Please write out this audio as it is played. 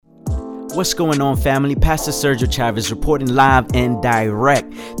What's going on, family? Pastor Sergio Chavez reporting live and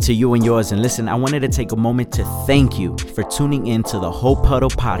direct to you and yours. And listen, I wanted to take a moment to thank you for tuning in to the Hope Huddle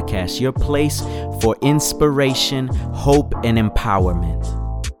podcast, your place for inspiration, hope, and empowerment.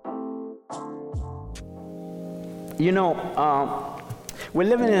 You know, we're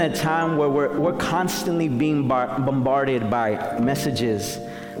living in a time where we're constantly being bombarded by messages,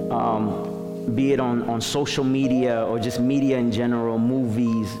 be it on social media or just media in general,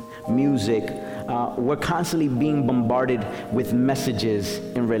 movies, music. We're constantly being bombarded with messages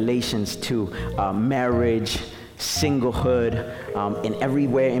in relations to marriage, singlehood, and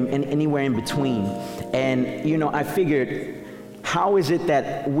everywhere and anywhere in between. And you know, I figured, how is it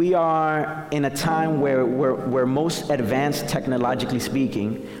that we are in a time where we're most advanced technologically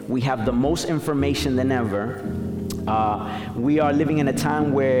speaking, we have the most information than ever, we are living in a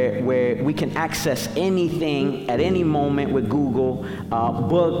time where we can access anything at any moment with Google,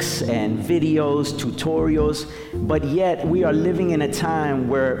 books and videos, tutorials, but yet we are living in a time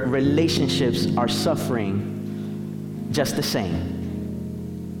where relationships are suffering just the same.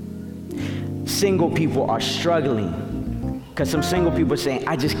 Single people are struggling because some single people are saying,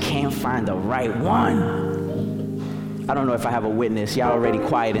 I just can't find the right one. I don't know if I have a witness. Y'all already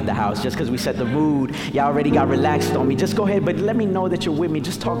quiet in the house. Just because we set the mood, y'all already got relaxed on me. Just go ahead, but let me know that you're with me.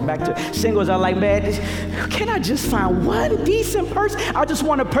 Just talk back to singles. Are like, man, can I just find one decent person? I just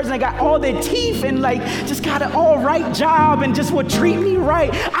want a person that got all their teeth and like just got an all right job and just would treat me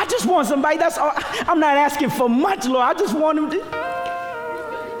right. I just want somebody. That's all. I'm not asking for much, Lord. I just want them to.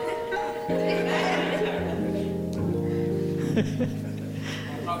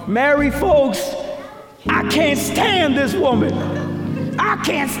 Married folks, I can't stand this woman. I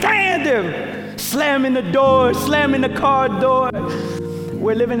can't stand him. Slamming the door, slamming the car door.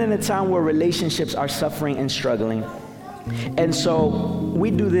 We're living in a time where relationships are suffering and struggling. And so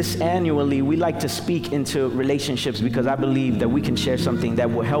we do this annually. We like to speak into relationships because I believe that we can share something that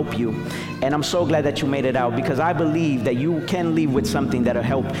will help you. And I'm so glad that you made it out because I believe that you can leave with something that'll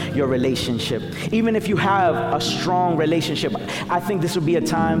help your relationship. Even if you have a strong relationship, I think this will be a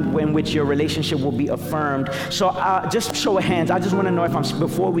time in which your relationship will be affirmed. So just show of hands. I just want to know if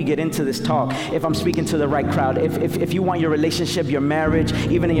before we get into this talk, if I'm speaking to the right crowd. If you want your relationship, your marriage,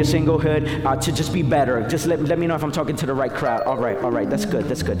 even in your singlehood, to just be better, just let me know if I'm talking to the right crowd. All right. That's good.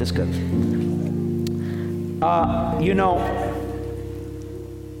 You know.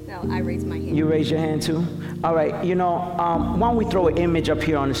 No, I raised my hand. You raise your hand too? All right. You know, why don't we throw an image up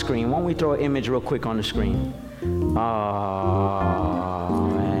here on the screen? Why don't we throw an image real quick on the screen? Oh,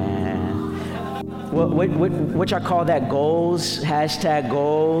 man. What y'all call that? Goals? Hashtag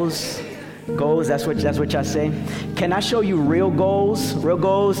goals? Goals, that's what y'all say. Can I show you real goals? Real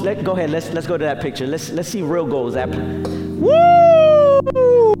goals? Go ahead. Let's go to that picture. Let's see real goals. Woo!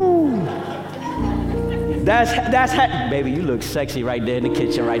 That's baby, you look sexy right there in the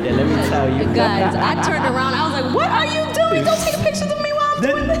kitchen right there. Let me tell you. Guys, I turned around. I was like, "What are you doing? Don't take pictures of me while I'm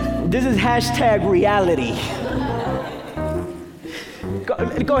doing this." This is hashtag reality.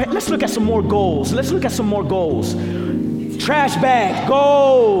 Go ahead. Let's look at some more goals. Trash bag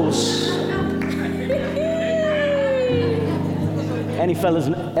goals. Any fellas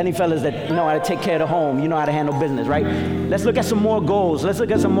that know how to take care of the home, you know how to handle business, right? Let's look at some more goals.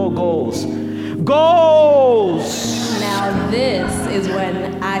 Goals! Now this is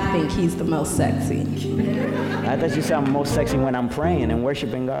when I think he's the most sexy. I thought you said I'm most sexy when I'm praying and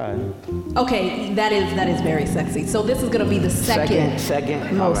worshiping God. Okay, that is very sexy. So this is gonna be the second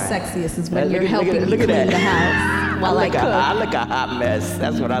most sexiest is when you're helping me clean the house while I cook. I look a hot mess.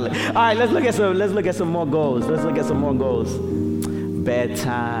 That's what I look. All right, let's look at some more goals.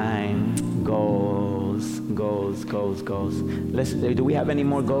 Bedtime goals. Do we have any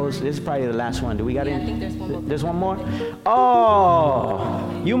more goals? This is probably the last one. Do we got any? I think there's one more. There's one more?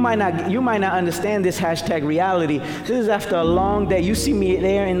 Oh, you might not understand this hashtag reality. This is after a long day. You see me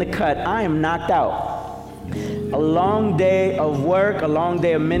there in the cut. I am knocked out. A long day of work, a long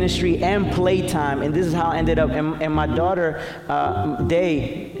day of ministry and playtime, and this is how I ended up. And my daughter,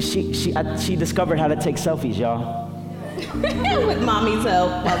 Day, she discovered how to take selfies, y'all. With mommy's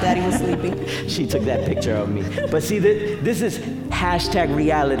help while daddy was sleeping. She took that picture of me. But see, this is hashtag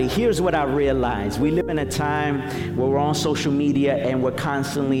reality. Here's what I realized. We live in a time where we're on social media and we're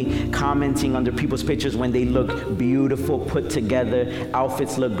constantly commenting under people's pictures when they look beautiful, put together,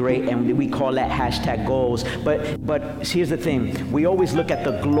 outfits look great, and we call that hashtag goals. But here's the thing. We always look at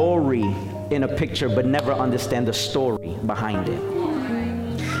the glory in a picture but never understand the story behind it.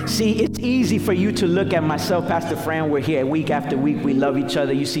 See, it's easy for you to look at myself, Pastor Fran. We're here week after week. We love each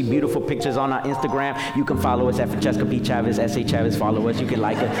other. You see beautiful pictures on our Instagram. You can follow us at Francesca P. Chavez, S.A. Chavez. Follow us. You can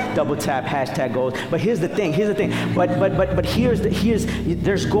like it. Double tap, hashtag goals. But here's the thing. But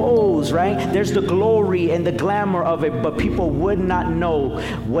there's goals, right? There's the glory and the glamour of it, but people would not know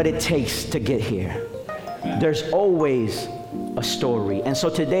what it takes to get here. There's always a story. And so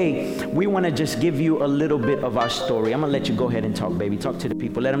today, we want to just give you a little bit of our story. I'm going to let you go ahead and talk, baby. Talk to the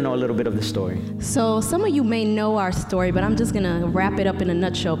people. Let them know a little bit of the story. So some of you may know our story, but I'm just going to wrap it up in a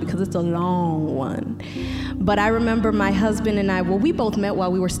nutshell because it's a long one. But I remember my husband and I, we both met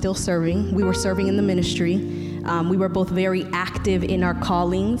while we were still serving. We were serving in the ministry. We were both very active in our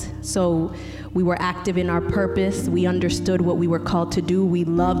callings. So we were active in our purpose. We understood what we were called to do. We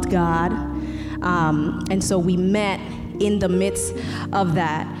loved God. And so we met in the midst of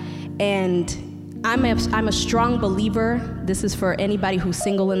that. And I'm a strong believer. This is for anybody who's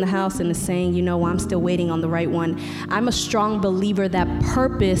single in the house and is saying, you know, I'm still waiting on the right one. I'm a strong believer that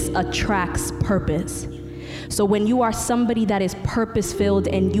purpose attracts purpose. So when you are somebody that is purpose-filled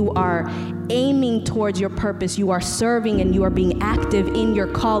and you are aiming towards your purpose, you are serving and you are being active in your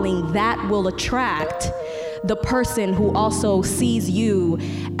calling, that will attract the person who also sees you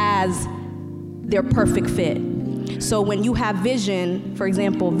as their perfect fit. So when you have vision, for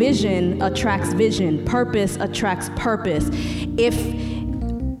example, vision attracts vision, purpose attracts purpose.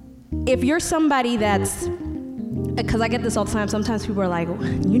 If you're somebody that's, because I get this all the time, sometimes people are like,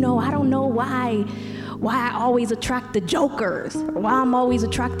 you know, I don't know why I always attract the jokers, or why I'm always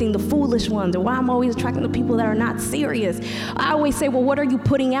attracting the foolish ones, or why I'm always attracting the people that are not serious. I always say, well, what are you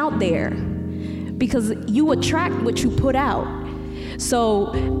putting out there? Because you attract what you put out.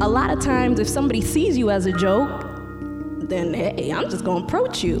 So a lot of times if somebody sees you as a joke, then hey, I'm just gonna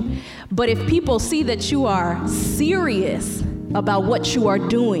approach you. But if people see that you are serious about what you are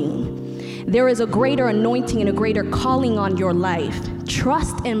doing, there is a greater anointing and a greater calling on your life.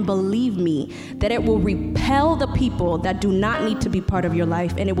 Trust and believe me that it will repel the people that do not need to be part of your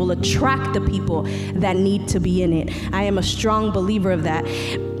life, and it will attract the people that need to be in it. I am a strong believer of that.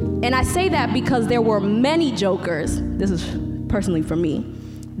 And I say that because there were many jokers, this is personally for me,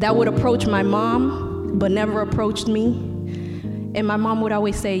 that would approach my mom but never approached me. And my mom would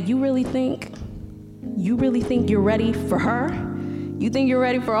always say, you really think you're ready for her? You think you're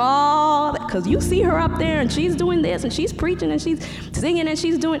ready for all that? Because you see her up there and she's doing this and she's preaching and she's singing and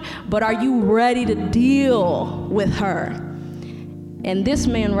she's doing, but are you ready to deal with her? And this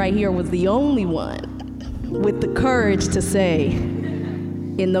man right here was the only one with the courage to say,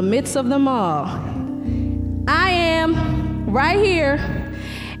 in the midst of them all, I am right here.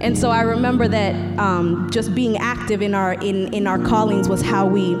 And so I remember that just being active in our callings was how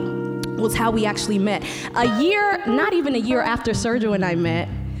we actually met. Not even a year after Sergio and I met,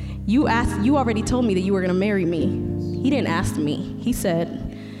 you already told me that you were gonna marry me. He didn't ask me.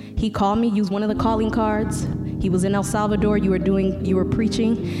 He called me, used one of the calling cards. He was in El Salvador. You were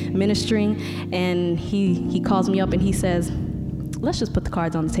preaching, ministering, and he calls me up and he says, let's just put the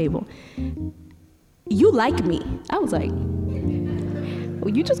cards on the table. You like me. I was like, well,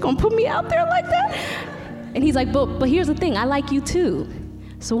 you just gonna put me out there like that? And he's like, but here's the thing, I like you too.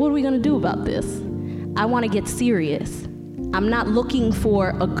 So what are we gonna do about this? I wanna get serious. I'm not looking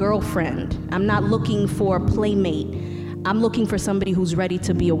for a girlfriend. I'm not looking for a playmate. I'm looking for somebody who's ready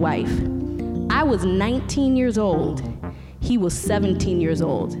to be a wife. I was 19 years old. He was 17 years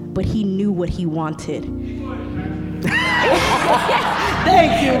old, but he knew what he wanted.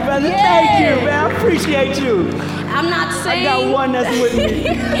 Thank you, brother. Yay. Thank you, man. I appreciate you. I'm not saying. I got one that's with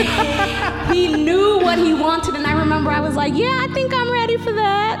me. He knew what he wanted, and I remember I was like, yeah, I think I'm ready for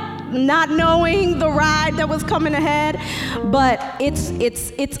that. Not knowing the ride that was coming ahead. But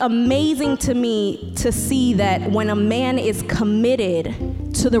it's amazing to me to see that when a man is committed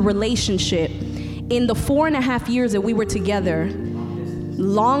to the relationship, in the 4.5 years that we were together,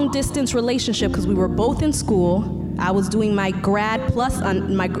 long distance relationship, because we were both in school. I was doing my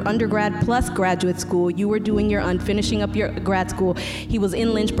my undergrad plus graduate school. You were doing finishing up your grad school. He was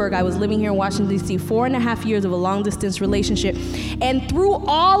in Lynchburg. I was living here in Washington, D.C. 4.5 years of a long distance relationship. And through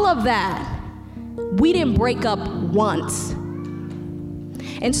all of that, we didn't break up once.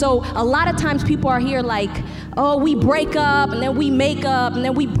 And so a lot of times people are here like, oh, we break up and then we make up and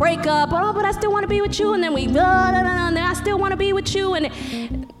then we break up. Oh, but I still want to be with you. And then and then I still want to be with you. And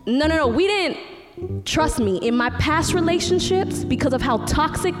no, we didn't. Trust me, in my past relationships, because of how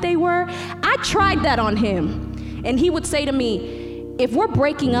toxic they were, I tried that on him. And he would say to me, if we're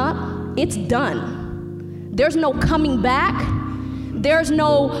breaking up, it's done. There's no coming back. There's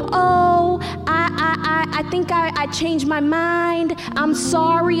no, oh, I think I changed my mind. I'm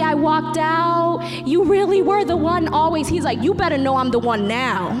sorry I walked out. You really were the one always. He's like, you better know I'm the one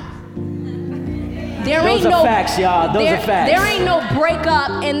now. Those are facts, y'all. Those are facts. There ain't no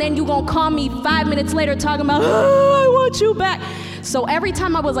breakup, and then you gonna call me 5 minutes later talking about, oh, I want you back. So every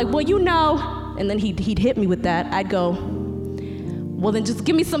time I was like, well, you know, and then he'd hit me with that, I'd go, well, then just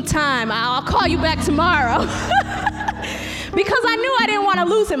give me some time. I'll call you back tomorrow. Because I knew I didn't want to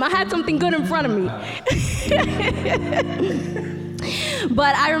lose him. I had something good in front of me.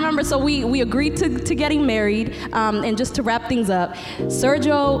 But I remember, so we agreed to getting married, and just to wrap things up,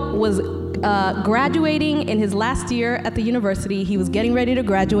 Sergio was graduating in his last year at the university. He was getting ready to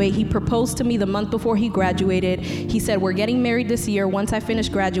graduate. He proposed to me the month before he graduated. He said, we're getting married this year once I finish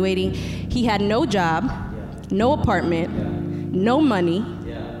graduating. He had no job, no apartment, no money.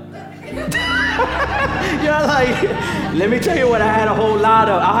 You're like, let me tell you what, I had a whole lot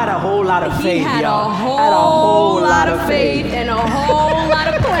of faith, He had y'all. a whole lot of faith and a whole lot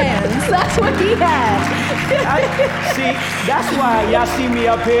of plans. That's what he had. See, that's why y'all see me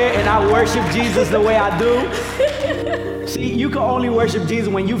up here and I worship Jesus the way I do. See, you can only worship Jesus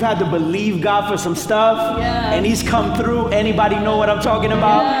when you've had to believe God for some stuff, and he's come through. Anybody know what I'm talking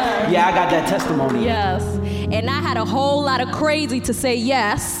about? Yeah, I got that testimony. Yes. And I had a whole lot of crazy to say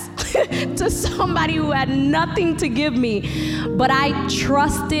yes to somebody who had nothing to give me. But I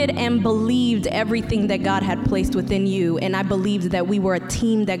trusted and believed everything that God had placed within you. And I believed that we were a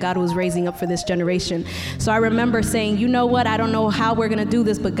team that God was raising up for this generation. So I remember saying, you know what, I don't know how we're going to do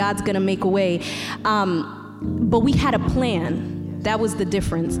this, but God's going to make a way. But we had a plan. That was the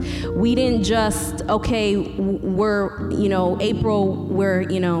difference. We didn't just, okay, we're, April, we're,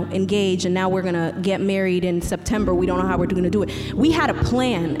 engaged, and now we're gonna get married in September. We don't know how we're gonna do it. We had a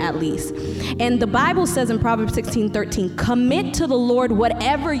plan, at least. And the Bible says in Proverbs 16:13, commit to the Lord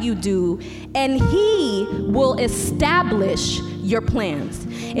whatever you do, and he will establish your plans.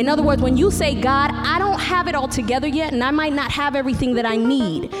 In other words, when you say, God, I don't have it all together yet, and I might not have everything that I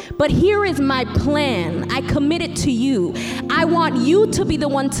need, but here is my plan. I commit it to you. I want you to be the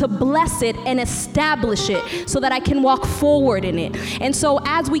one to bless it and establish it so that I can walk forward in it. And so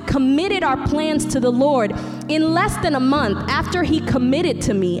as we committed our plans to the Lord, in less than a month after he committed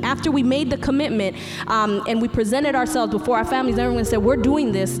to me, after we made the commitment, and we presented ourselves before our families, everyone said, we're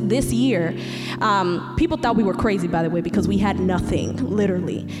doing this year. People thought we were crazy, by the way, because we had nothing,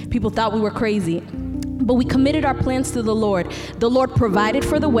 literally. People thought we were crazy. But we committed our plans to the Lord. The Lord provided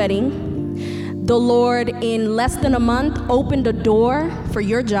for the wedding. The Lord, in less than a month, opened a door for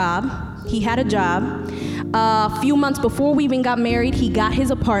your job. He had a job. A few months before we even got married, he got his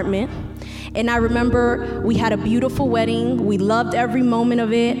apartment. And I remember we had a beautiful wedding. We loved every moment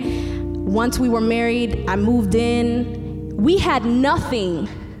of it. Once we were married, I moved in. We had nothing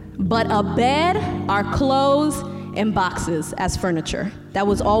but a bed, our clothes, and boxes as furniture. That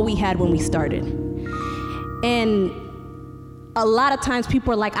was all we had when we started. And a lot of times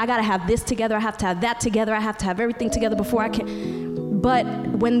people are like, I gotta have this together, I have to have that together, I have to have everything together before I can. But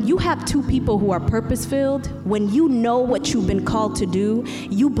when you have two people who are purpose-filled, when you know what you've been called to do,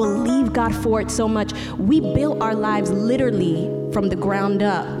 you believe God for it so much. We built our lives literally from the ground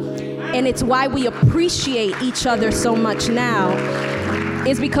up. And it's why we appreciate each other so much now,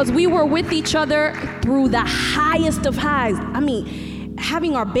 is because we were with each other through the highest of highs. I mean,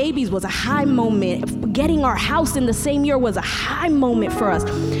 having our babies was a high moment. Getting our house in the same year was a high moment for us.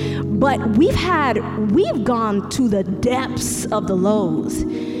 But we've gone to the depths of the lows.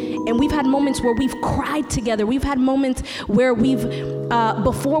 And we've had moments where we've cried together. We've had moments where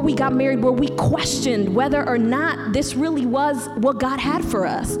before we got married, where we questioned whether or not this really was what God had for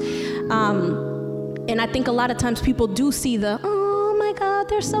us. And I think a lot of times people do see oh my God,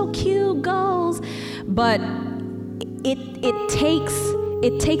 they're so cute, goals. But it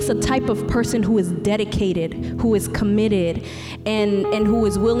takes a type of person who is dedicated, who is committed, and who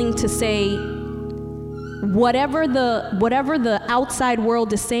is willing to say, whatever the outside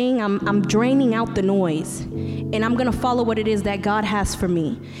world is saying, I'm draining out the noise, and I'm gonna follow what it is that God has for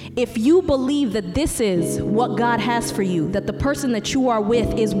me. If you believe that this is what God has for you, that the person that you are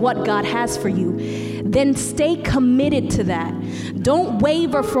with is what God has for you, then stay committed to that. Don't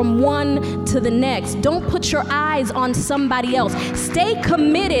waver from one to the next. Don't put your eyes on somebody else. Stay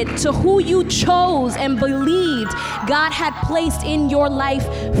committed to who you chose and believed God had placed in your life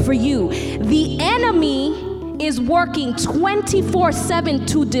for you. The enemy is working 24/7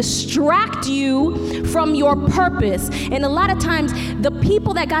 to distract you from your purpose. And a lot of times, the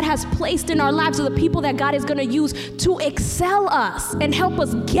people that God has placed in our lives are the people that God is going to use to excel us and help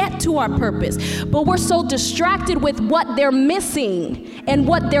us get to our purpose. But we're so distracted with what they're missing and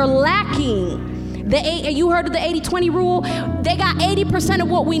what they're lacking You heard of the 80-20 rule? They got 80% of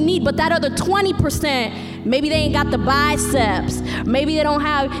what we need, but that other 20%, maybe they ain't got the biceps. Maybe they don't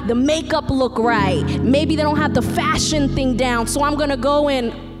have the makeup look right. Maybe they don't have the fashion thing down. So I'm gonna go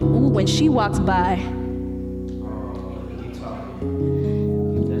in, when she walks by.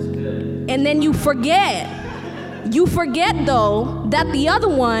 And then you forget. You forget though that the other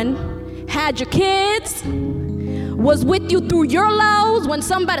one had your kids, was with you through your lows when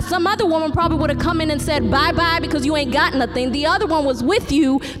some other woman probably would have come in and said bye-bye because you ain't got nothing. The other one was with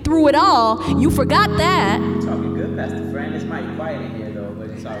you through it all. You forgot that. You're talking good, Pastor Fran. It's mighty quiet in here though,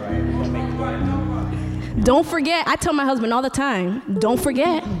 but it's all right. We're gonna make it quiet. Don't forget, I tell my husband all the time, don't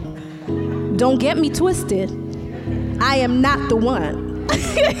forget. Don't get me twisted. I am not the one.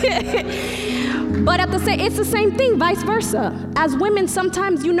 But it's the same thing, vice versa. As women,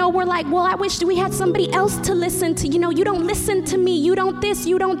 sometimes, we're like, well, I wish we had somebody else to listen to. You don't listen to me. You don't this,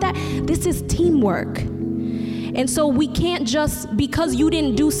 you don't that. This is teamwork. And so we can't just, because you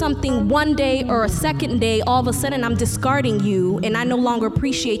didn't do something one day or a second day, all of a sudden I'm discarding you and I no longer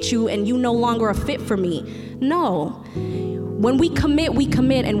appreciate you and you no longer a fit for me. No. When we commit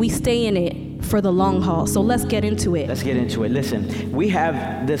and we stay in it for the long haul. So let's get into it. Let's get into it. Listen, we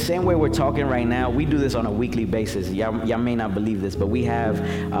have the same way we're talking right now. We do this on a weekly basis. Y'all may not believe this, but we have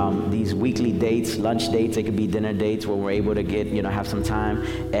these weekly dates, lunch dates. It could be dinner dates where we're able to get, have some time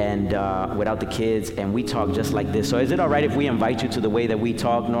and without the kids, and we talk just like this. So is it all right if we invite you to the way that we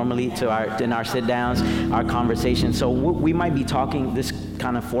talk normally in our sit downs, our conversations? So we might be talking this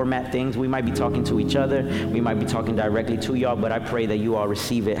kind of format things. We might be talking to each other. We might be talking directly to y'all, but I pray that you all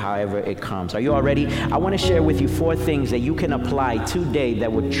receive it however it comes. Are you all ready? I want to share with you 4 things that you can apply today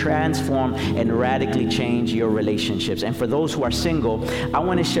that would transform and radically change your relationships. And for those who are single, I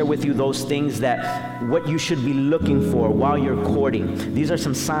want to share with you those things that what you should be looking for while you're courting. These are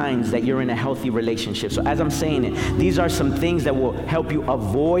some signs that you're in a healthy relationship. So as I'm saying it, these are some things that will help you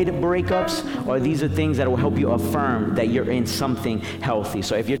avoid breakups, or these are things that will help you affirm that you're in something healthy.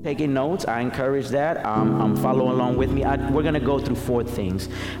 So if you're taking notes, I encourage that. Follow along with me. We're going to go through 4 things.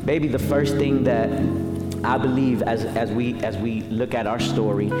 Baby, the first thing that I believe as we look at our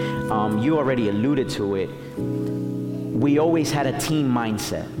story, you already alluded to it. We always had a team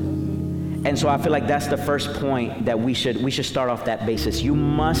mindset. And so I feel like that's the first point that we should start off that basis. You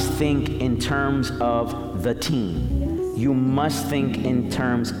must think in terms of the team. You must think in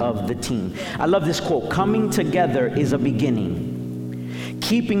terms of the team. I love this quote. Coming together is a beginning.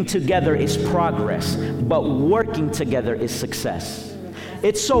 Keeping together is progress, but working together is success.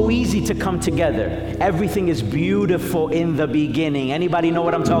 It's so easy to come together. Everything is beautiful in the beginning. Anybody know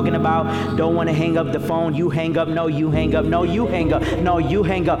what I'm talking about? Don't want to hang up the phone. You hang up. No, you hang up. No, you hang up. No, you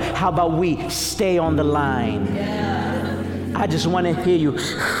hang up. How about we stay on the line? Yeah. I just want to hear you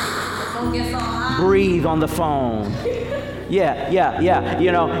breathe on the phone. Yeah.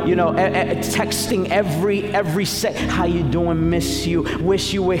 Texting every sec. How you doing? Miss you.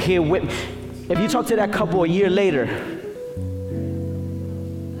 Wish you were here with me. If you talk to that couple a year later,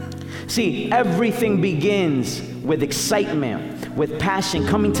 see, everything begins with excitement, with passion.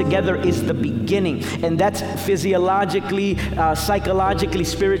 Coming together is the beginning. And that's physiologically, psychologically,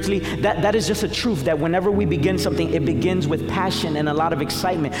 spiritually, that is just a truth that whenever we begin something, it begins with passion and a lot of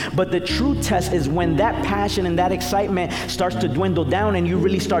excitement. But the true test is when that passion and that excitement starts to dwindle down and you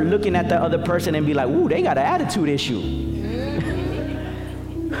really start looking at the other person and be like, ooh, they got an attitude issue.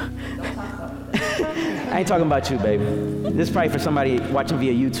 I ain't talking about you, baby. This is probably for somebody watching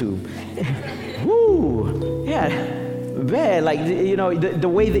via YouTube. Woo, yeah, man. Like the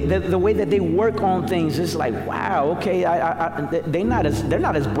way that they work on things is like, wow. Okay, they're not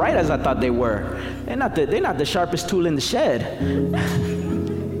as bright as I thought they were. They're not the sharpest tool in the shed.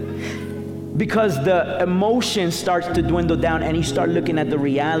 Because the emotion starts to dwindle down and you start looking at the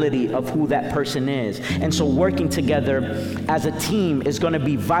reality of who that person is. And so working together as a team is going to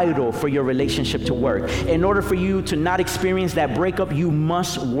be vital for your relationship to work. In order for you to not experience that breakup, you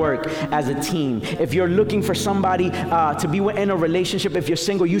must work as a team. If you're looking for somebody to be in a relationship, if you're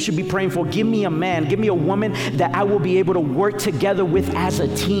single, you should be praying for, give me a man, give me a woman that I will be able to work together with as a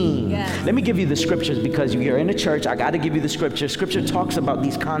team. Yes. Let me give you the scriptures because you're in the church. I got to give you the scriptures. Scripture talks about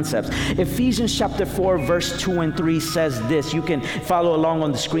these concepts. Ephesians chapter 4, verse 2 and 3 says this. You can follow along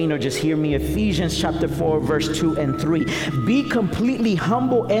on the screen or just hear me. Ephesians chapter 4, verse 2 and 3. Be completely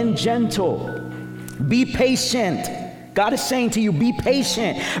humble and gentle. Be patient. God is saying to you, be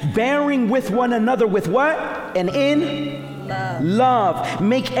patient. Bearing with one another with what? And in love.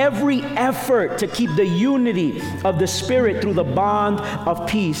 Make every effort to keep the unity of the Spirit through the bond of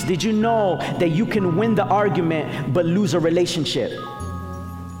peace. Did you know that you can win the argument but lose a relationship?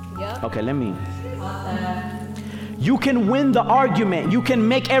 Yep. Okay, let me. You can win the argument. You can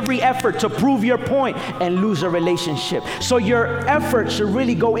make every effort to prove your point and lose a relationship. So your effort should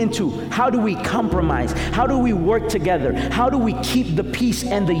really go into, how do we compromise? How do we work together? How do we keep the peace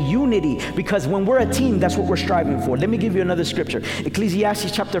and the unity? Because when we're a team, that's what we're striving for. Let me give you another scripture.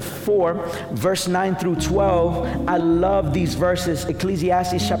 Ecclesiastes chapter 4, verse 9 through 12. I love these verses.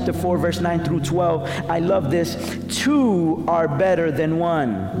 Ecclesiastes chapter 4, verse 9 through 12. I love this. Two are better than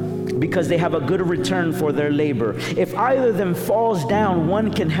one, because they have a good return for their labor. If either of them falls down,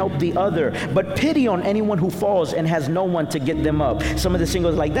 one can help the other. But pity on anyone who falls and has no one to get them up. Some of the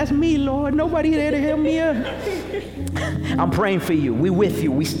singles are like, that's me, Lord. Nobody there to help me up. I'm praying for you. We with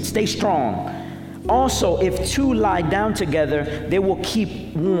you. We stay strong. Also, if two lie down together, they will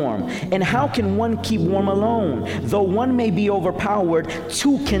keep warm. And how can one keep warm alone? Though one may be overpowered,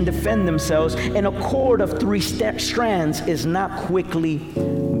 two can defend themselves. And a cord of three strands is not quickly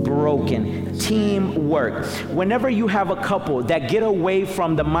broken. Teamwork. Whenever you have a couple that get away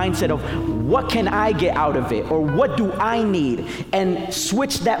from the mindset of what can I get out of it, or what do I need, and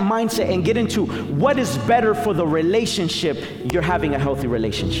switch that mindset and get into what is better for the relationship, you're having a healthy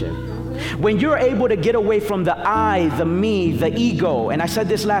relationship. When you're able to get away from the I, the me, the ego, and I said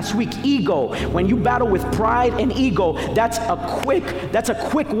this last week, ego, when you battle with pride and ego, that's a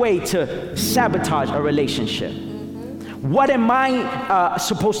quick way to sabotage a relationship. What am I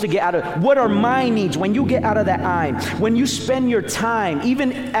supposed to get out of? What are my needs? When you get out of that I, when you spend your time,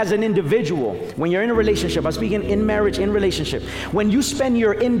 even as an individual, when you're in a relationship, I'm speaking in marriage, in relationship, when you spend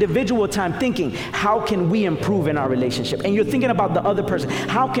your individual time thinking, how can we improve in our relationship? And you're thinking about the other person,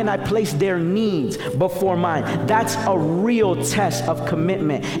 how can I place their needs before mine? That's a real test of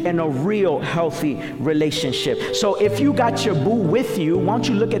commitment and a real healthy relationship. So if you got your boo with you, why don't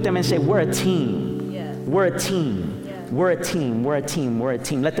you look at them and say, we're a team. Yeah. We're a team. We're a team, we're a team, we're a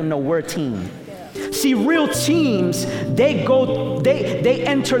team. Let them know we're a team. Yeah. See, real teams, they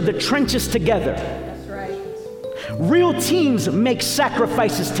enter the trenches together. That's right. Real teams make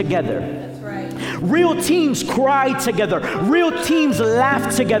sacrifices together. That's right. Real teams cry together. Real teams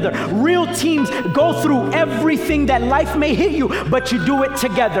laugh together. Real teams go through everything that life may hit you, but you do it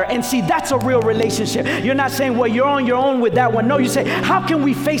together. And see, that's a real relationship. You're not saying, well, you're on your own with that one. No, you say, how can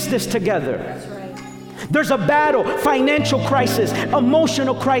we face this together? That's right. There's a battle, financial crisis,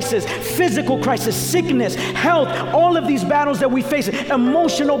 emotional crisis, physical crisis, sickness, health, all of these battles that we face,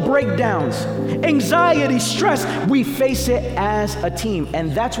 emotional breakdowns, anxiety, stress, we face it as a team.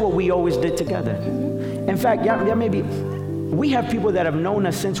 And that's what we always did together. In fact, we have people that have known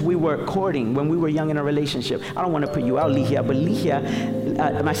us since we were courting, when we were young in a relationship. I don't want to put you out, Lihia, but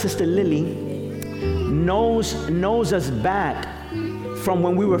Lihia, my sister Lily, knows us back from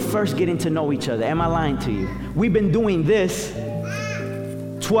when we were first getting to know each other. Am I lying to you? We've been doing this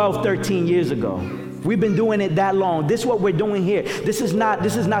 12, 13 years ago. We've been doing it that long. This is what we're doing here. This is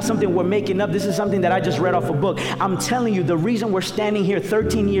not something we're making up. This is something that I just read off a book. I'm telling you, the reason we're standing here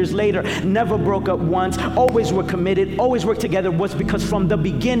 13 years later, never broke up once, always were committed, always worked together, was because from the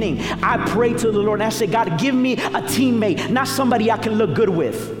beginning, I prayed to the Lord and I said, God, give me a teammate, not somebody I can look good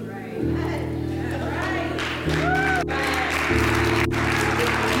with.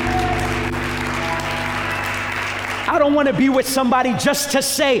 I don't want to be with somebody just to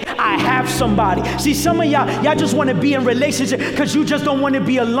say I have somebody. See, some of y'all just want to be in relationship because you just don't want to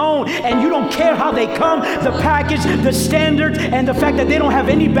be alone, and you don't care how they come, the package, the standards, and the fact that they don't have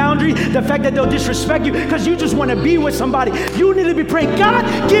any boundaries, the fact that they'll disrespect you, because you just want to be with somebody. You need to be praying, God,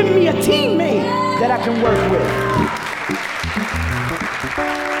 give me a teammate that I can work with.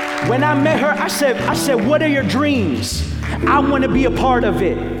 When I met her, I said, what are your dreams? I want to be a part of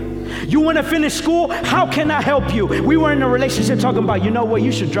it. You want to finish school? How can I help you? We were in a relationship talking about, you know what,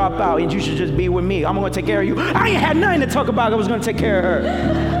 you should drop out and you should just be with me. I'm going to take care of you. I ain't had nothing to talk about. I was going to take care of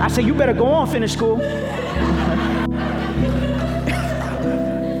her. I said, you better go on, finish school.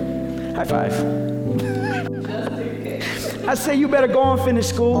 High five. I said, you better go on, finish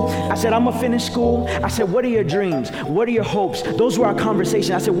school. I said, I'm going to finish school. I said, what are your dreams? What are your hopes? Those were our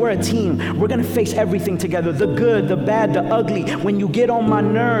conversations. I said, we're a team. We're going to face everything together, the good, the bad, the ugly. When you get on my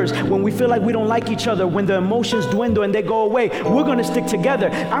nerves, when we feel like we don't like each other, when the emotions dwindle and they go away, we're going to stick together.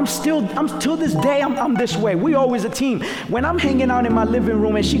 I'm till this day, I'm this way. We always a team. When I'm hanging out in my living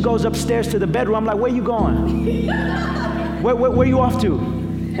room and she goes upstairs to the bedroom, I'm like, where you going? Where you off to?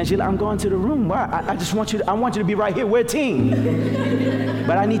 And she's like, I'm going to the room. Why? I want you to be right here. We're a team.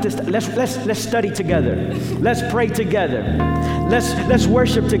 but I need to, let's study together. Let's pray together. Let's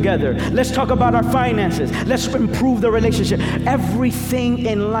worship together. Let's talk about our finances. Let's improve the relationship. Everything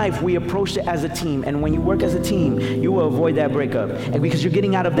in life, we approach it as a team. And when you work as a team, you will avoid that breakup. And because you're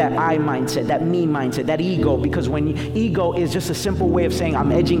getting out of that I mindset, that me mindset, that ego. Because ego is just a simple way of saying,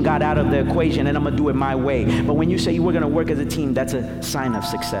 I'm edging God out of the equation and I'm going to do it my way. But when you say we're going to work as a team, that's a sign of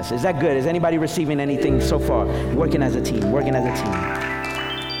success. Is that good? Is anybody receiving anything so far? Working as a team, working as a team.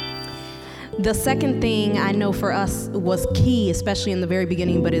 The second thing I know for us was key, especially in the very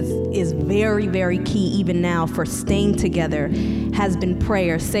beginning, but is very, very key even now for staying together, has been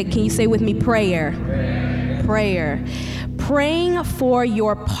prayer. Can you say with me, prayer? Prayer. Praying for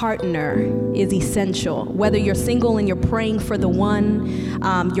your partner is essential. Whether you're single and you're praying for the one,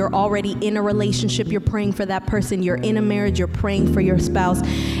 you're already in a relationship, you're praying for that person, you're in a marriage, you're praying for your spouse.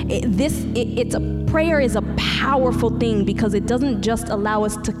 Prayer is a powerful thing because it doesn't just allow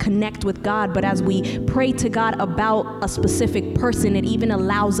us to connect with God, but as we pray to God about a specific person, it even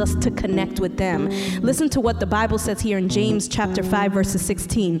allows us to connect with them. Listen to what the Bible says here in James chapter 5, verses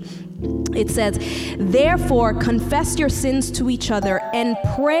 16. It says, therefore, confess your sins to each other and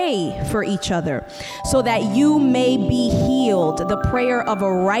pray for each other so that you may be healed. The prayer of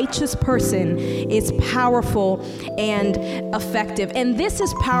a righteous person is powerful and effective. And this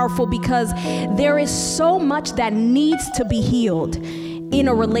is powerful because there is so much that needs to be healed in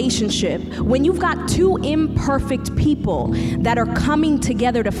a relationship. When you've got two imperfect people that are coming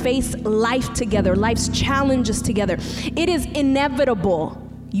together to face life together, life's challenges together, it is inevitable.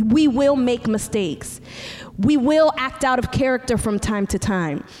 We will make mistakes. We will act out of character from time to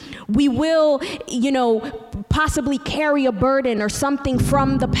time. We will, possibly carry a burden or something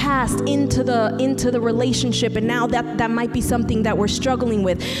from the past into the relationship, and now that might be something that we're struggling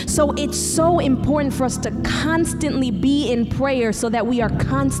with. So it's so important for us to constantly be in prayer so that we are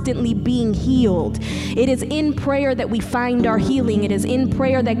constantly being healed. It is in prayer that we find our healing. It is in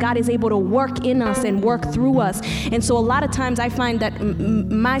prayer that God is able to work in us and work through us. And so a lot of times I find that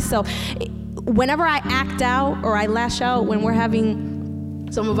myself, whenever I act out or I lash out when we're having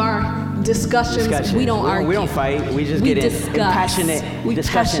some of our discussions. We don't argue. We don't fight. We just get in passionate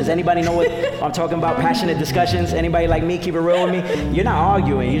discussions. Anybody know what I'm talking about? Passionate discussions? Anybody like me? Keep it real with me? You're not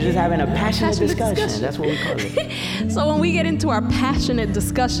arguing. You're just having a passionate discussion. That's what we call it. So when we get into our passionate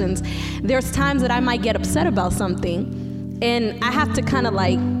discussions, there's times that I might get upset about something, and I have to kind of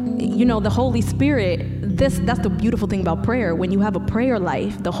the Holy Spirit, that's the beautiful thing about prayer. When you have a prayer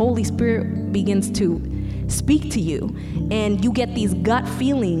life, the Holy Spirit begins to speak to you, and you get these gut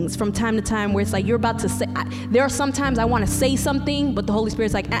feelings from time to time where it's like you're about to say, there are sometimes I want to say something, but the Holy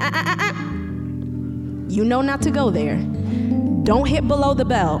Spirit's like, you know not to go there. Don't hit below the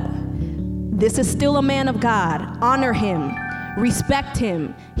belt. This is still a man of God. Honor him. Respect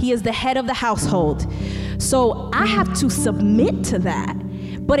him. He is the head of the household. So I have to submit to that.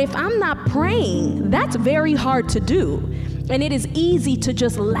 But if I'm not praying, that's very hard to do. And it is easy to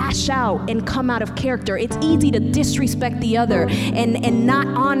just lash out and come out of character. It's easy to disrespect the other and not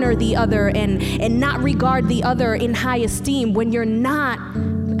honor the other and not regard the other in high esteem when you're not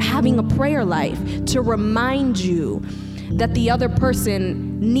having a prayer life to remind you that the other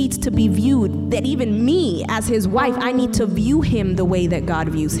person needs to be viewed, that even me as his wife, I need to view him the way that God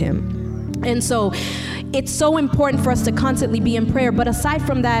views him. And so it's so important for us to constantly be in prayer. But aside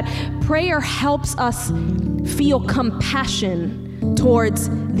from that, prayer helps us feel compassion towards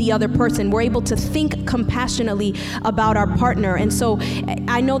the other person. We're able to think compassionately about our partner. And so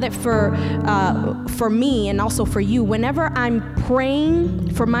I know that for me and also for you, whenever I'm praying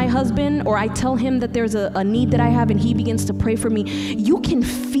for my husband or I tell him that there's a need that I have and he begins to pray for me, you can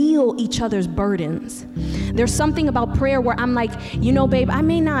feel each other's burdens. There's something about prayer where I'm like, babe, I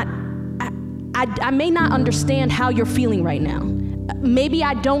may not understand how you're feeling right now. Maybe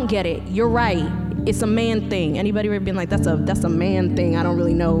I don't get it. You're right. It's a man thing. Anybody ever been like, that's a man thing. I don't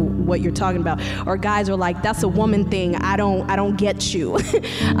really know what you're talking about. Or guys are like, that's a woman thing. I don't get you.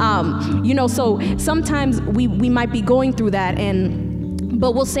 So sometimes we might be going through that,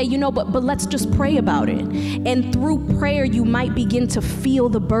 but we'll say, but let's just pray about it. And through prayer, you might begin to feel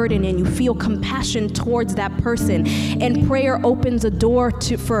the burden and you feel compassion towards that person. And prayer opens a door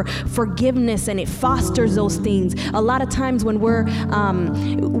for forgiveness, and it fosters those things. A lot of times when we're,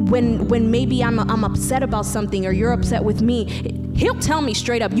 when maybe I'm upset about something or you're upset with me, he'll tell me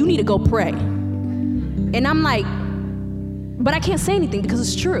straight up, you need to go pray. And I'm like, but I can't say anything because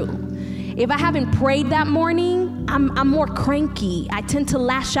it's true. If I haven't prayed that morning, I'm more cranky. I tend to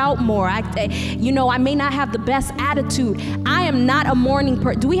lash out more. I may not have the best attitude. I am not a morning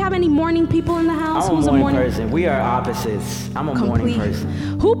person. Do we have any morning people in the house? I'm a morning person. We are opposites. I'm a morning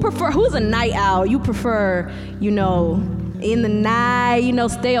person. Who's a night owl? You prefer, in the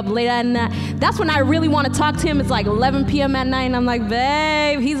night, stay up late at night. That's when I really want to talk to him. It's like 11 p.m. at night, and I'm like,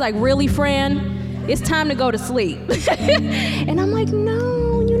 babe. He's like, really, friend? It's time to go to sleep. And I'm like, no,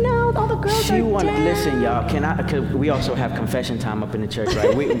 all the girls are dead. Listen, y'all, cause we also have confession time up in the church,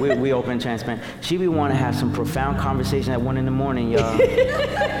 right? we open and transparent. She be want to have some profound conversation at 1 a.m, y'all.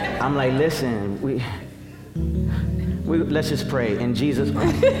 I'm like, listen, we let's just pray in Jesus.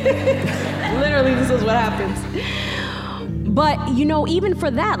 Literally, this is what happens. But, even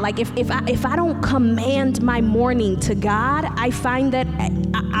for that, like if I don't command my morning to God, I find that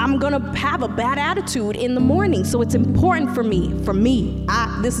I'm going to have a bad attitude in the morning. So it's important for me,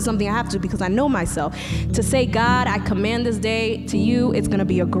 this is something I have to do because I know myself, to say, God, I command this day to you. It's going to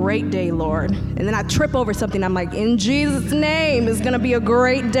be a great day, Lord. And then I trip over something. I'm like, in Jesus' name, it's going to be a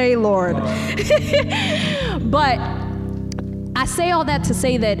great day, Lord. But I say all that to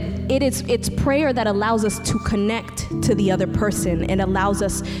say that it's prayer that allows us to connect to the other person and allows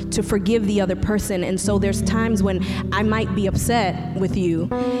us to forgive the other person. And so there's times when I might be upset with you.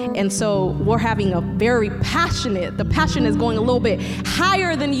 And so we're having a very the passion is going a little bit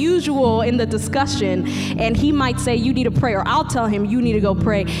higher than usual in the discussion. And he might say, you need to pray, or I'll tell him, you need to go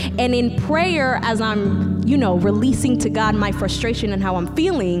pray. And in prayer, as I'm, releasing to God my frustration and how I'm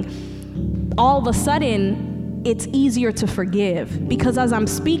feeling, all of a sudden, it's easier to forgive, because as I'm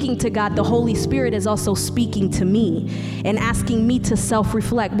speaking to God, the Holy Spirit is also speaking to me and asking me to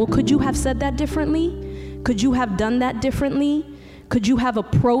self-reflect. Well, could you have said that differently? Could you have done that differently? Could you have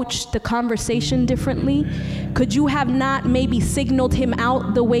approached the conversation differently? Could you have not maybe signaled him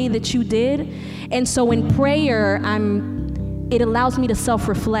out the way that you did? And so in prayer, it allows me to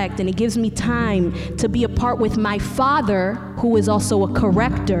self-reflect, and it gives me time to be apart with my Father, who is also a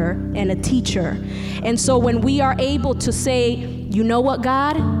corrector and a teacher. And so when we are able to say, you know what,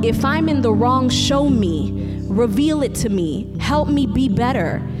 God, if I'm in the wrong, show me, reveal it to me, help me be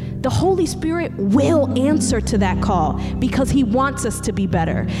better, the Holy Spirit will answer to that call, because he wants us to be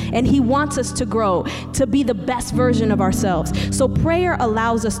better and he wants us to grow, to be the best version of ourselves. So prayer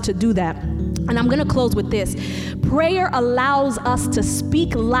allows us to do that. And I'm going to close with this. Prayer allows us to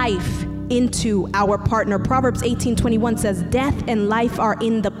speak life into our partner. Proverbs 18:21 says, death and life are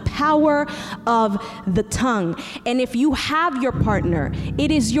in the power of the tongue. And if you have your partner, it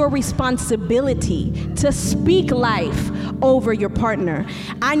is your responsibility to speak life over your partner.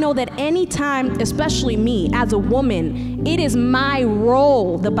 I know that anytime, especially me as a woman, it is my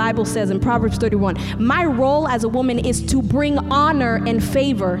role, the Bible says in Proverbs 31, my role as a woman is to bring honor and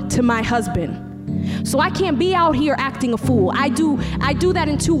favor to my husband. So I can't be out here acting a fool. I do that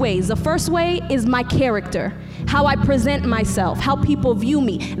in two ways. The first way is my character, how I present myself, how people view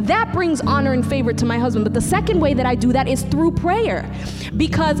me. That brings honor and favor to my husband. But the second way that I do that is through prayer,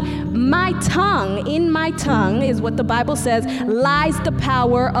 because in my tongue is what the Bible says, lies the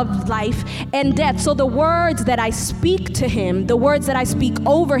power of life and death. So the words that I speak to him, the words that I speak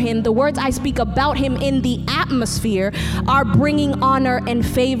over him, the words I speak about him in the atmosphere are bringing honor and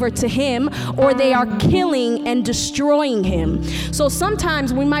favor to him, or they are killing and destroying him. So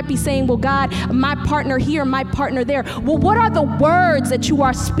sometimes we might be saying, well, God, my partner here, my partner there. Well, what are the words that you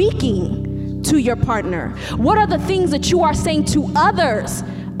are speaking to your partner? What are the things that you are saying to others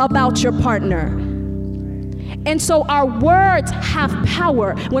about your partner? And so our words have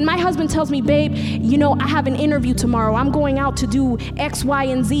power. When my husband tells me, babe, I have an interview tomorrow. I'm going out to do X, Y,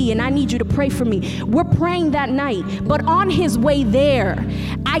 and Z, and I need you to pray for me. We're praying that night. But on his way there,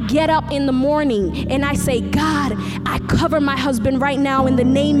 I get up in the morning and I say, God, I cover my husband right now in the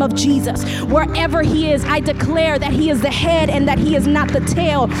name of Jesus. Wherever he is, I declare that he is the head and that he is not the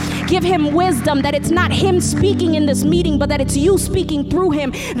tail. Give him wisdom, that it's not him speaking in this meeting, but that it's you speaking through him,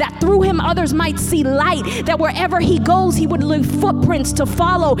 that through him others might see light, that wherever he goes, he would leave footprints to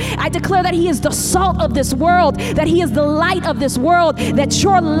follow. I declare that he is the salt of this world, that he is the light of this world, that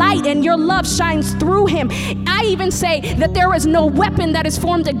your light and your love shines through him. I even say that there is no weapon that is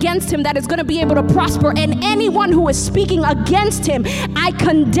formed against him that is going to be able to prosper, and anyone who is speaking against him, I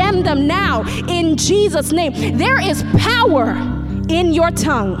condemn them now in Jesus' name. There is power in your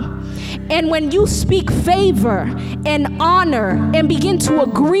tongue. And when you speak favor and honor and begin to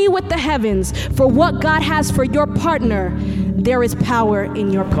agree with the heavens for what God has for your partner, there is power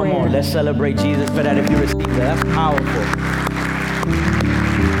in your prayer. Come on, let's celebrate Jesus for that if you receive that. That's powerful.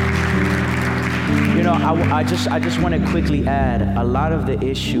 I just want to quickly add, a lot of the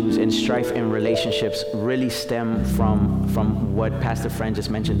issues and strife in relationships really stem from what Pastor Fran just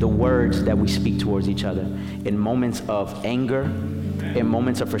mentioned, the words that we speak towards each other. In moments of anger, in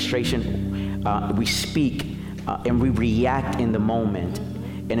moments of frustration, we speak and we react in the moment.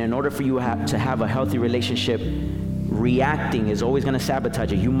 And in order for you to have a healthy relationship, reacting is always going to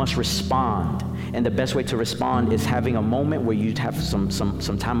sabotage it. You must respond. And the best way to respond is having a moment where you have some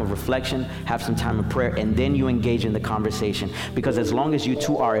time of reflection, have some time of prayer, and then you engage in the conversation. Because as long as you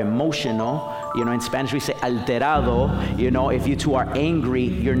two are emotional, in Spanish we say alterado, if you two are angry,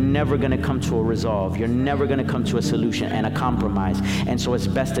 you're never going to come to a resolve. You're never going to come to a solution and a compromise. And so it's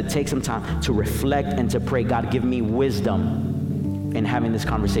best to take some time to reflect and to pray, God, give me wisdom in having this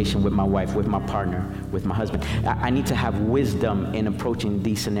conversation with my wife, with my partner, with my husband. I need to have wisdom in approaching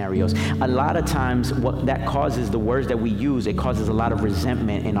these scenarios. A lot of times what that causes, the words that we use, it causes a lot of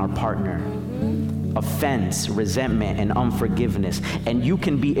resentment in our partner. Offense, resentment, and unforgiveness. And you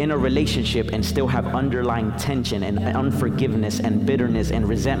can be in a relationship and still have underlying tension and unforgiveness and bitterness and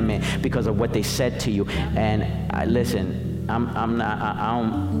resentment because of what they said to you. And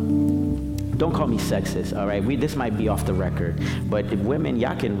don't call me sexist, all right? This might be off the record, but women,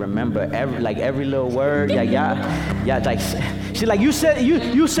 y'all can remember every little word. She's like, you said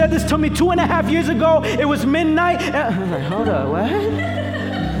this to me 2.5 years ago. It was midnight. I'm like, hold up, what?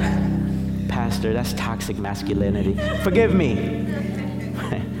 Pastor, that's toxic masculinity. Forgive me.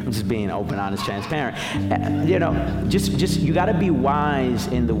 I'm just being open, honest, transparent. Just you got to be wise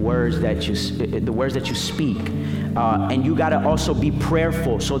in the words that you speak. And you got to also be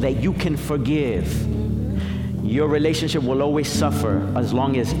prayerful so that you can forgive. Your relationship will always suffer as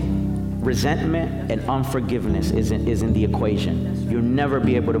long as resentment and unforgiveness is in the equation. You'll never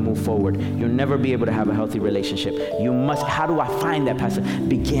be able to move forward. You'll never be able to have a healthy relationship. You must, how do I find that, Pastor?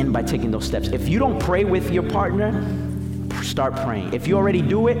 Begin by taking those steps. If you don't pray with your partner, start praying. If you already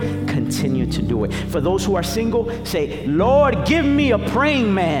do it, continue to do it. For those who are single, say, Lord, give me a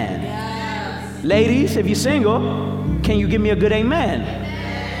praying man. Yes. Ladies, if you're single, can you give me a good amen?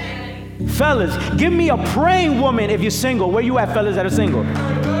 Fellas, give me a praying woman if you're single. Where you at, fellas that are single?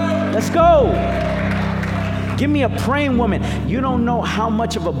 Let's go. Give me a praying woman. You don't know how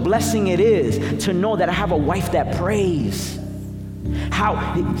much of a blessing it is to know that I have a wife that prays. How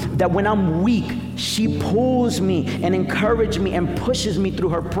that when I'm weak, she pulls me and encourages me and pushes me through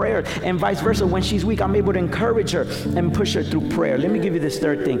her prayer, and vice versa. When she's weak, I'm able to encourage her and push her through prayer. Let me give you this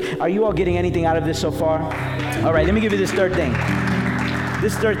third thing. Are you all getting anything out of this so far? All right, let me give you this third thing.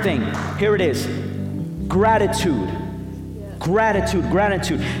 This third thing, here it is. Gratitude. Gratitude.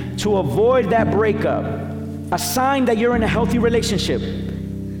 To avoid that breakup, a sign that you're in a healthy relationship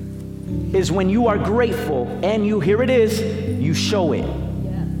is when you are grateful and here it is, you show it.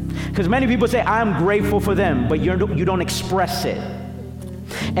 Because many people say, I'm grateful for them, but you don't express it.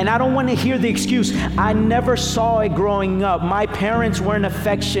 And I don't want to hear the excuse, I never saw it growing up. My parents weren't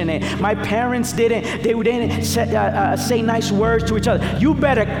affectionate. My parents didn't say nice words to each other. You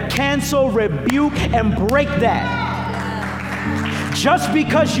better cancel, rebuke, and break that. Just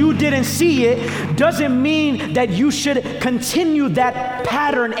because you didn't see it doesn't mean that you should continue that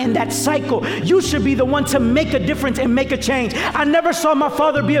pattern and that cycle. You should be the one to make a difference and make a change. I never saw my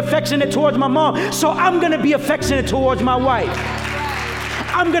father be affectionate towards my mom, so I'm going to be affectionate towards my wife.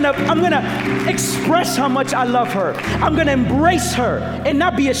 I'm gonna express how much I love her. I'm gonna embrace her and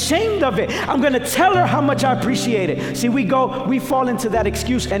not be ashamed of it. I'm gonna tell her how much I appreciate it. See, we fall into that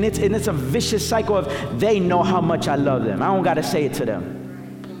excuse, and it's a vicious cycle of they know how much I love them. I don't gotta say it to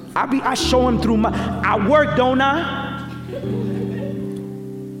them. I show them through I work, don't I?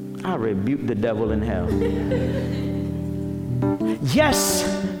 I rebuke the devil in hell. Yes,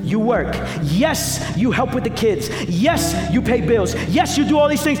 you work. Yes, you help with the kids. Yes, you pay bills. Yes, you do all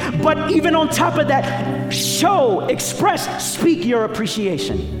these things. But even on top of that, show, express, speak your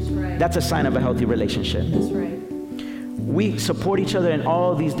appreciation. That's right. That's a sign of a healthy relationship. That's right. We support each other in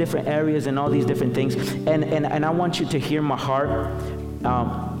all these different areas and all these different things. And I want you to hear my heart.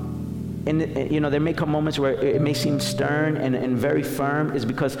 And there may come moments where it may seem stern and very firm, is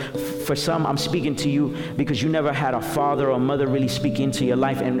because for some, I'm speaking to you because you never had a father or mother really speak into your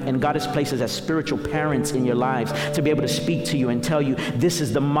life, and God has placed us as spiritual parents in your lives to be able to speak to you and tell you this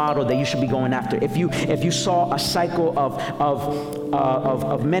is the model that you should be going after. If you saw a cycle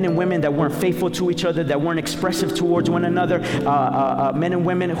of men and women that weren't faithful to each other, that weren't expressive towards one another, men and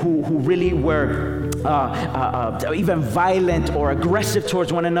women who really were even violent or aggressive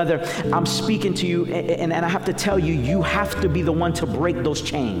towards one another, I'm speaking to you, and I have to tell you, you have to be the one to break those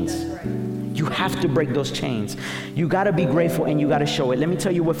chains. You have to break those chains. You got to be grateful and you got to show it. Let me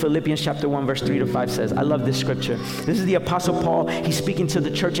tell you what Philippians chapter 1, verse 3-5 says. I love this scripture. This is the Apostle Paul. He's speaking to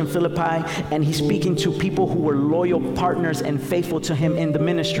the church in Philippi, and he's speaking to people who were loyal partners and faithful to him in the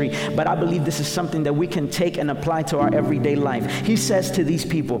ministry. But I believe this is something that we can take and apply to our everyday life. He says to these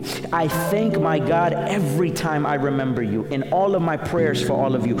people, I thank my God every time I remember you. In all of my prayers for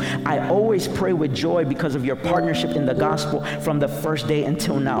all of you, I always pray with joy because of your partnership in the gospel from the first day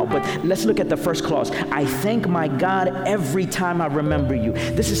until now. But let's look at the first clause. I thank my God every time I remember you.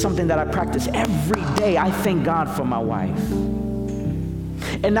 This is something that I practice every day. I thank God for my wife.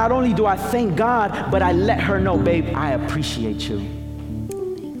 And not only do I thank God, but I let her know, babe, I appreciate you.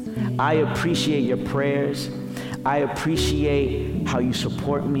 I appreciate your prayers. I appreciate how you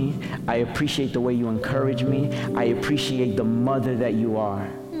support me. I appreciate the way you encourage me. I appreciate the mother that you are.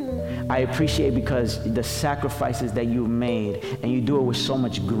 I appreciate because the sacrifices that you've made, and you do it with so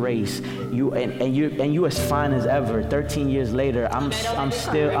much grace. You as fine as ever. 13 years later, I'm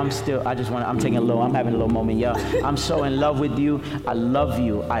having a little moment, y'all. I'm so in love with you. I love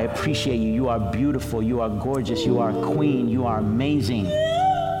you. I appreciate you. You are beautiful. You are gorgeous. You are a queen. You are amazing.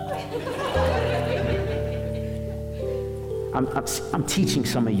 I'm teaching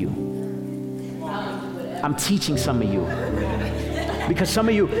some of you. I'm teaching some of you. Because some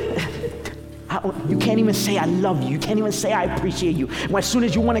of you, you can't even say I love you. You can't even say I appreciate you. As soon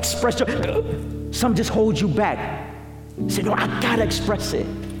as you want to express some just holds you back. Say, no, I gotta express it.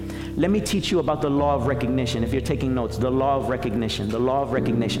 Let me teach you about the law of recognition. If you're taking notes, the law of recognition, the law of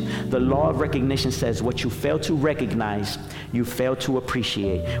recognition. The law of recognition says what you fail to recognize, you fail to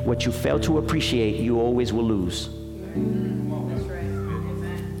appreciate. What you fail to appreciate, you always will lose.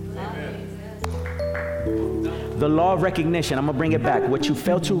 The law of recognition, I'm going to bring it back. What you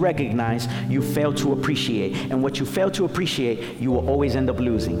fail to recognize, you fail to appreciate. And what you fail to appreciate, you will always end up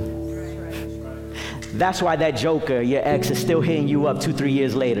losing. That's why that joker, your ex, is still hitting you up 2-3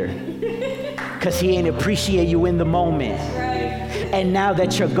 years later. Because he ain't appreciate you in the moment. And now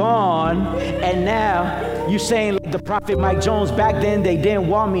that you're gone, and now you're saying like the prophet Mike Jones, back then they didn't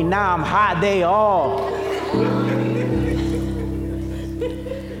want me, now I'm hot, they all.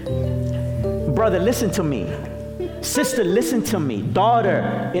 Brother, listen to me. Sister, listen to me.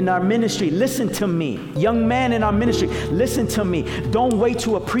 Daughter in our ministry, listen to me. Young man in our ministry, listen to me. Don't wait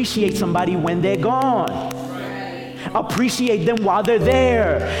to appreciate somebody when they're gone. Appreciate them while they're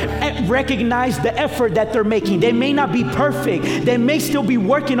there. And recognize the effort that they're making. They may not be perfect. They may still be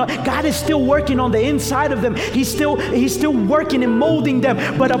working on. God is still working on the inside of them. He's still working and molding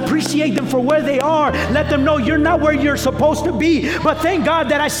them. But appreciate them for where they are. Let them know you're not where you're supposed to be. But thank God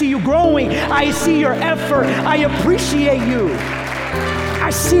that I see you growing. I see your effort. I appreciate you. I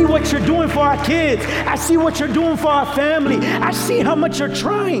see what you're doing for our kids. I see what you're doing for our family. I see how much you're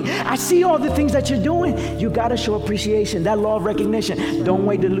trying. I see all the things that you're doing. You got to show appreciation. That law of recognition. Don't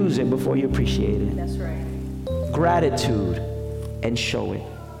wait to lose it before you appreciate it. That's right. Gratitude and show it.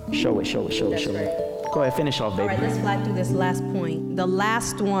 Show it. Go ahead, finish off, baby. All right, let's fly through this last point. The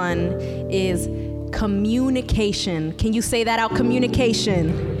last one is communication. Can you say that out?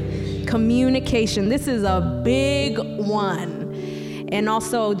 Communication. Communication. This is a big one. And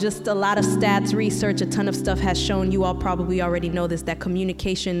also just a lot of stats, research, a ton of stuff has shown, you all probably already know this, that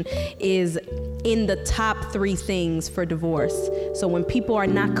communication is in the top 3 things for divorce. So when people are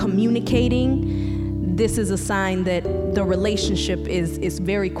not communicating, this is a sign that the relationship is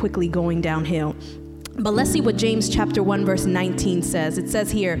very quickly going downhill. But let's see what James chapter 1 verse 19 says. It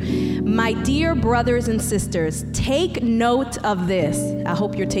says here, my dear brothers and sisters, take note of this. I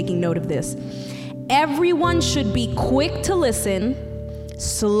hope you're taking note of this. Everyone should be quick to listen,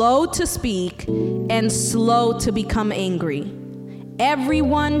 slow to speak, and slow to become angry.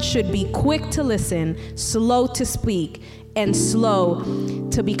 Everyone should be quick to listen, slow to speak, and slow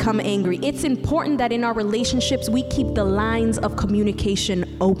to become angry. It's important that in our relationships, we keep the lines of communication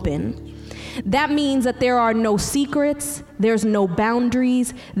open. That means that there are no secrets, there's no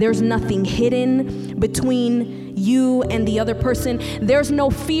boundaries, there's nothing hidden between you and the other person. There's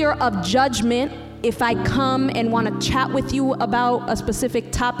no fear of judgment. If I come and want to chat with you about a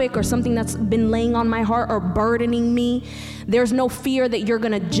specific topic or something that's been laying on my heart or burdening me, there's no fear that you're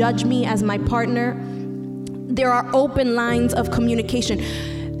going to judge me as my partner. There are open lines of communication.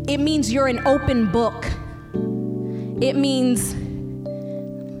 It means you're an open book. It means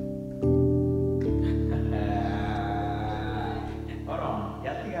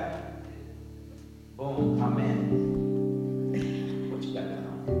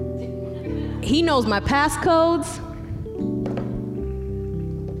he knows my passcodes.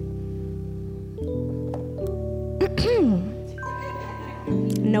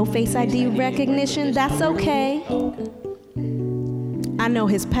 No Face ID recognition, that's okay. I know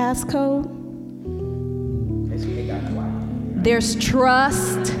his passcode. There's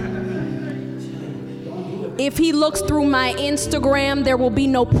trust. If he looks through my Instagram, there will be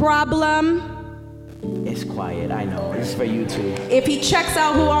no problem. It's quiet, I know. It's for you too. If he checks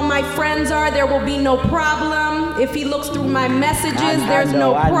out who all my friends are, there will be no problem. If he looks through my messages, there's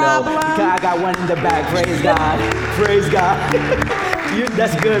no problem. I got one in the back. Praise God. Praise God.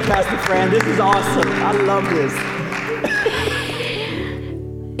 That's good, Pastor Fran. This is awesome. I love this.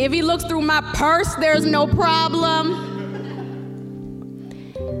 If he looks through my purse, there's no problem.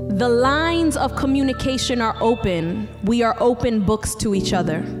 The lines of communication are open. We are open books to each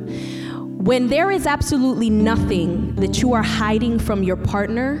other. When there is absolutely nothing that you are hiding from your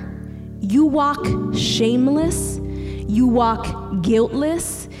partner, you walk shameless, you walk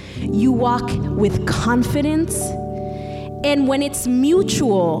guiltless, you walk with confidence. And when it's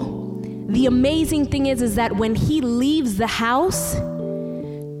mutual, the amazing thing is that when he leaves the house,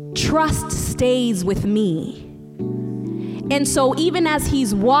 trust stays with me. And so even as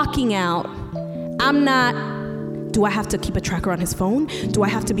he's walking out, I'm not, do I have to keep a tracker on his phone? Do I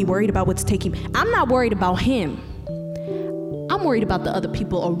have to be worried about what's taking? I'm not worried about him. I'm worried about the other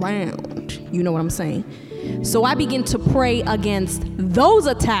people around. You know what I'm saying? So I begin to pray against those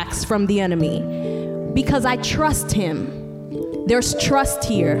attacks from the enemy because I trust him. There's trust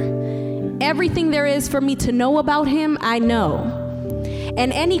here. Everything there is for me to know about him, I know.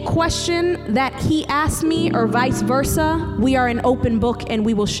 And any question that he asks me or vice versa, we are an open book and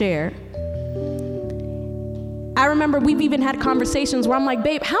we will share. I remember we've even had conversations where I'm like,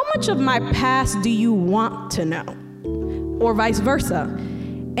 babe, how much of my past do you want to know? Or vice versa.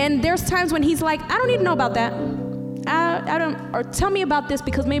 And there's times when he's like, I don't need to know about that. I don't, or tell me about this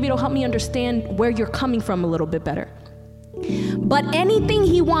because maybe it'll help me understand where you're coming from a little bit better. But anything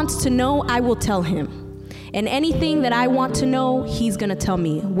he wants to know, I will tell him. And anything that I want to know, he's gonna tell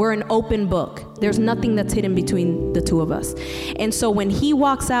me. We're an open book. There's nothing that's hidden between the two of us. And so when he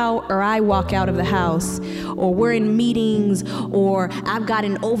walks out or I walk out of the house, or we're in meetings, or I've got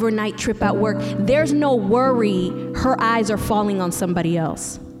an overnight trip at work, there's no worry her eyes are falling on somebody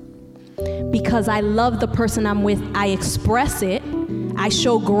else. Because I love the person I'm with, I express it, I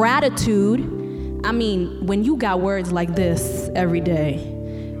show gratitude. I mean, when you got words like this every day,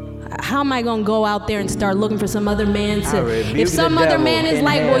 how am I gonna go out there and start looking for some other man to, if some other man is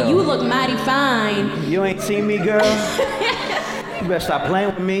like, well, you look mighty fine. You ain't seen me, girl. You better stop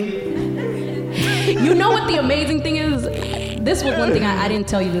playing with me. You know what the amazing thing is? This was one thing I didn't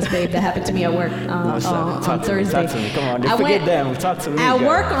tell you this, babe, that happened to me at work on Thursday. Talk to me, come on, forget them, talk to me. At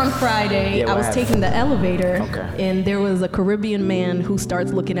work on Friday, I was taking the elevator, okay. And there was a Caribbean man who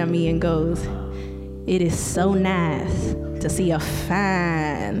starts looking at me and goes, "It is so nice to see a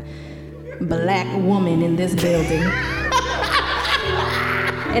fine black woman in this building."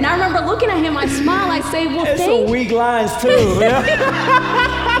 And I remember looking at him, I smile, I say, well, it's some weak lines too.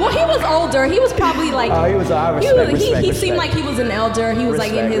 Well, he was older. He was probably like, he seemed like he was an elder. He was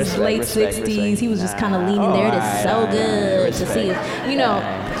like in his late 60s. He was just kind of leaning there. It's so good to see it, you know.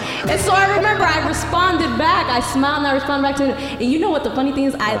 And so I remember I responded back. I smiled and I responded back to him. And you know what the funny thing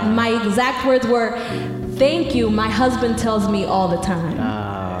is? My exact words were, "Thank you, my husband tells me all the time."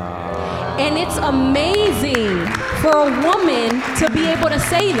 And it's amazing for a woman to be able to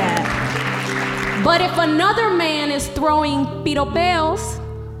say that. But if another man is throwing piropeos,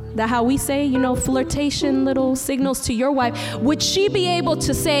 that how we say, you know, flirtation little signals to your wife, would she be able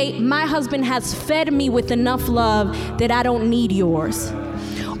to say, my husband has fed me with enough love that I don't need yours?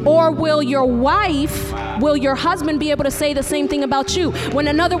 Or will your husband be able to say the same thing about you? When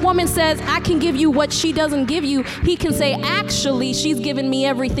another woman says, I can give you what she doesn't give you, he can say, actually, she's given me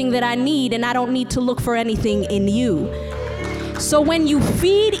everything that I need and I don't need to look for anything in you. So when you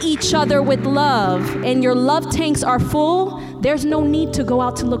feed each other with love and your love tanks are full, there's no need to go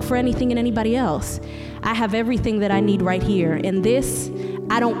out to look for anything in anybody else. I have everything that I need right here. And this,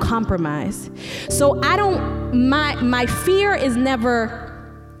 I don't compromise. So my fear is never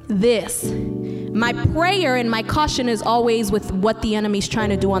this. My prayer and my caution is always with what the enemy's trying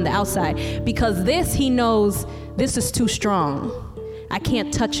to do on the outside, because this, he knows, this is too strong. I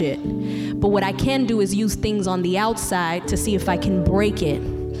can't touch it. But what I can do is use things on the outside to see if I can break it.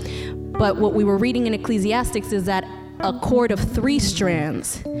 But what we were reading in Ecclesiastes is that a cord of 3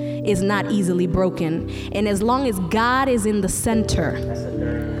 strands is not easily broken. And as long as God is in the center,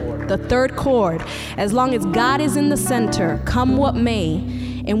 the third cord, as long as God is in the center, come what may,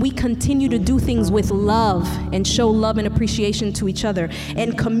 and we continue to do things with love and show love and appreciation to each other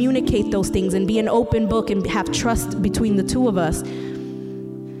and communicate those things and be an open book and have trust between the two of us,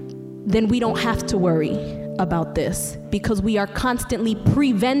 then we don't have to worry about this, because we are constantly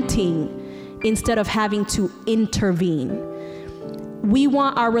preventing instead of having to intervene. We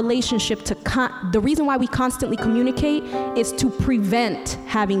want our relationship to, the reason why we constantly communicate is to prevent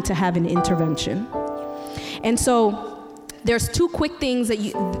having to have an intervention. And so there's two quick things that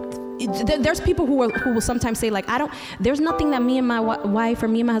there's people who will sometimes say, like, there's nothing that me and my wife or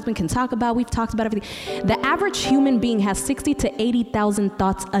me and my husband can talk about. We've talked about everything. The average human being has 60 to 80,000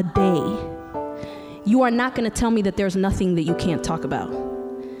 thoughts a day. You are not going to tell me that there's nothing that you can't talk about.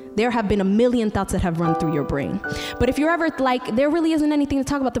 There have been a million thoughts that have run through your brain. But if you're ever like, there really isn't anything to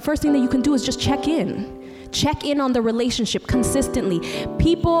talk about, the first thing that you can do is just check in. Check in on the relationship consistently.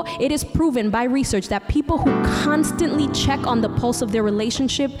 People, it is proven by research that people who constantly check on the pulse of their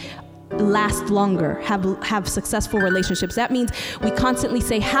relationship last longer, have successful relationships. That means we constantly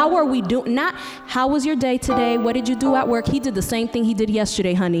say, how are we doing? Not, how was your day today? What did you do at work? He did the same thing he did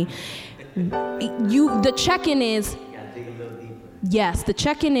yesterday, honey. The check-in is, yes, the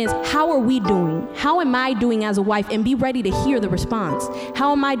check-in is, how are we doing? How am I doing as a wife? And be ready to hear the response.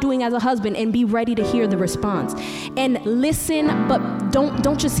 How am I doing as a husband? And be ready to hear the response. And listen, but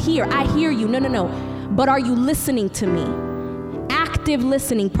don't just hear. I hear you. No. But are you listening to me? Active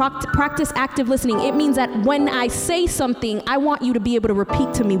listening. Practice active listening. It means that when I say something, I want you to be able to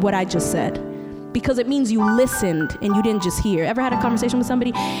repeat to me what I just said. Because it means you listened and you didn't just hear. Ever had a conversation with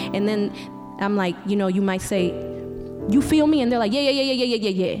somebody and then I'm like, you might say, you feel me? And they're like, yeah.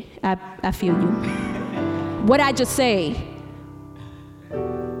 I feel you. What'd I just say?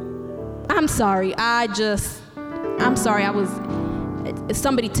 I'm sorry. If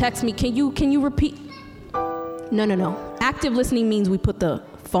somebody texts me, can you repeat? No. Active listening means we put the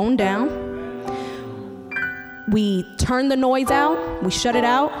phone down. We turn the noise out. We shut it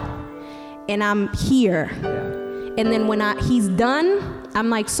out. And I'm here. And then when he's done, I'm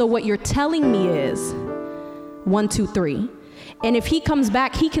like, so what you're telling me is 1, 2, 3. And if he comes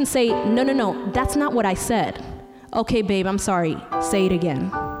back, he can say, no, that's not what I said. Okay, babe, I'm sorry. Say it again.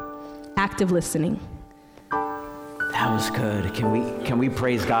 Active listening. That was good. Can we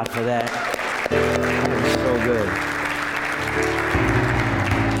praise God for that? That was so good.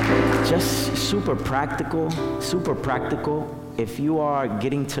 Just super practical. If you are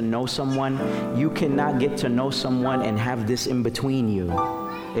getting to know someone, you cannot get to know someone and have this in between you.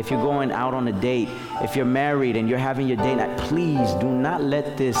 If you're going out on a date, if you're married and you're having your date night, please do not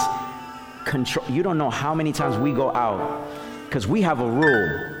let this control. You don't know how many times we go out because we have a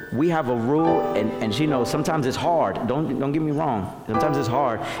rule. And she knows sometimes it's hard. Don't get me wrong. Sometimes it's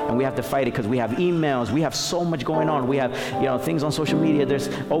hard, and we have to fight it because we have emails. We have so much going on. We have things on social media. There's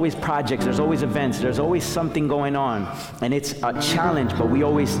always projects. There's always events. There's always something going on, and it's a challenge. But we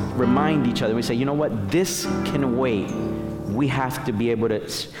always remind each other. We say, you know what? This can wait. We have to be able to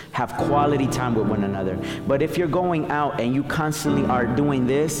have quality time with one another. But if you're going out and you constantly are doing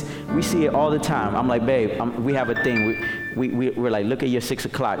this, we see it all the time. I'm like, babe, we have a thing. We're like, look at your 6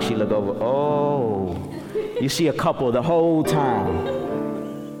 o'clock. She look over. Oh, you see a couple the whole time.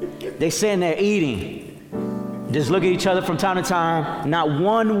 They sitting there eating. Just look at each other from time to time. Not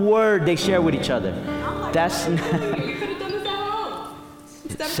one word they share with each other. That's you could have done this at home.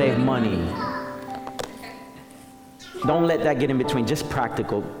 Save money. Don't let that get in between. Just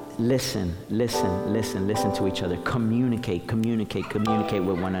practical. Listen to each other. Communicate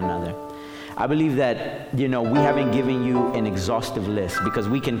with one another. I believe that, we haven't given you an exhaustive list because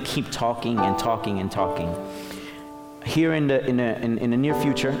we can keep talking. Here in the near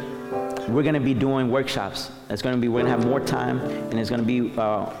future, we're going to be doing workshops. We're going to have more time, and there's going to be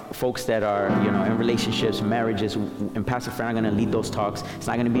folks that are, in relationships, marriages, and Pastor Fran are going to lead those talks. It's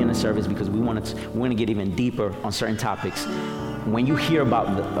not going to be in the service because we want to get even deeper on certain topics. When you hear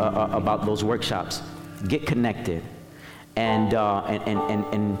about those workshops, get connected, and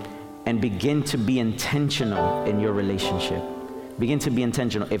begin to be intentional in your relationship. Begin to be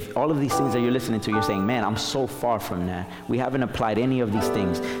intentional. If all of these things that you're listening to, you're saying, man, I'm so far from that. We haven't applied any of these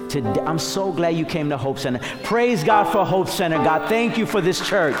things. Today, I'm so glad you came to Hope Center. Praise God for Hope Center. God, thank you for this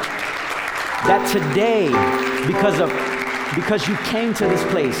church. That today, because you came to this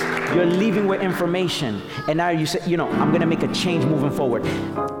place, you're leaving with information. And now you say, I'm going to make a change moving forward.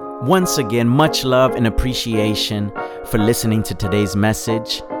 Once again, much love and appreciation for listening to today's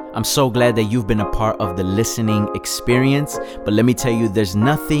message. I'm so glad that you've been a part of the listening experience, but let me tell you, there's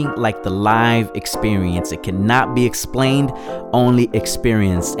nothing like the live experience. It cannot be explained, only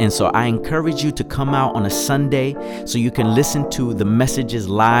experienced. And so I encourage you to come out on a Sunday so you can listen to the messages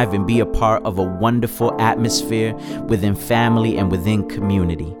live and be a part of a wonderful atmosphere within family and within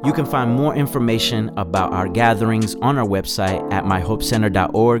community. You can find more information about our gatherings on our website at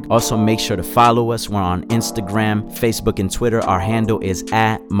myhopecenter.org. Also, make sure to follow us. We're on Instagram, Facebook, and Twitter. Our handle is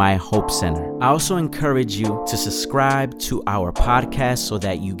at My Hope Center. I also encourage you to subscribe to our podcast so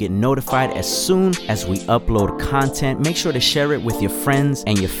that you get notified as soon as we upload content. Make sure to share it with your friends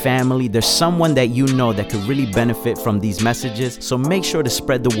and your family. There's someone that you know that could really benefit from these messages. So make sure to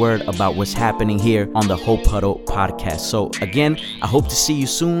spread the word about what's happening here on the Hope Huddle podcast. So again, I hope to see you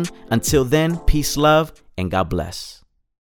soon. Until then, peace, love, and God bless.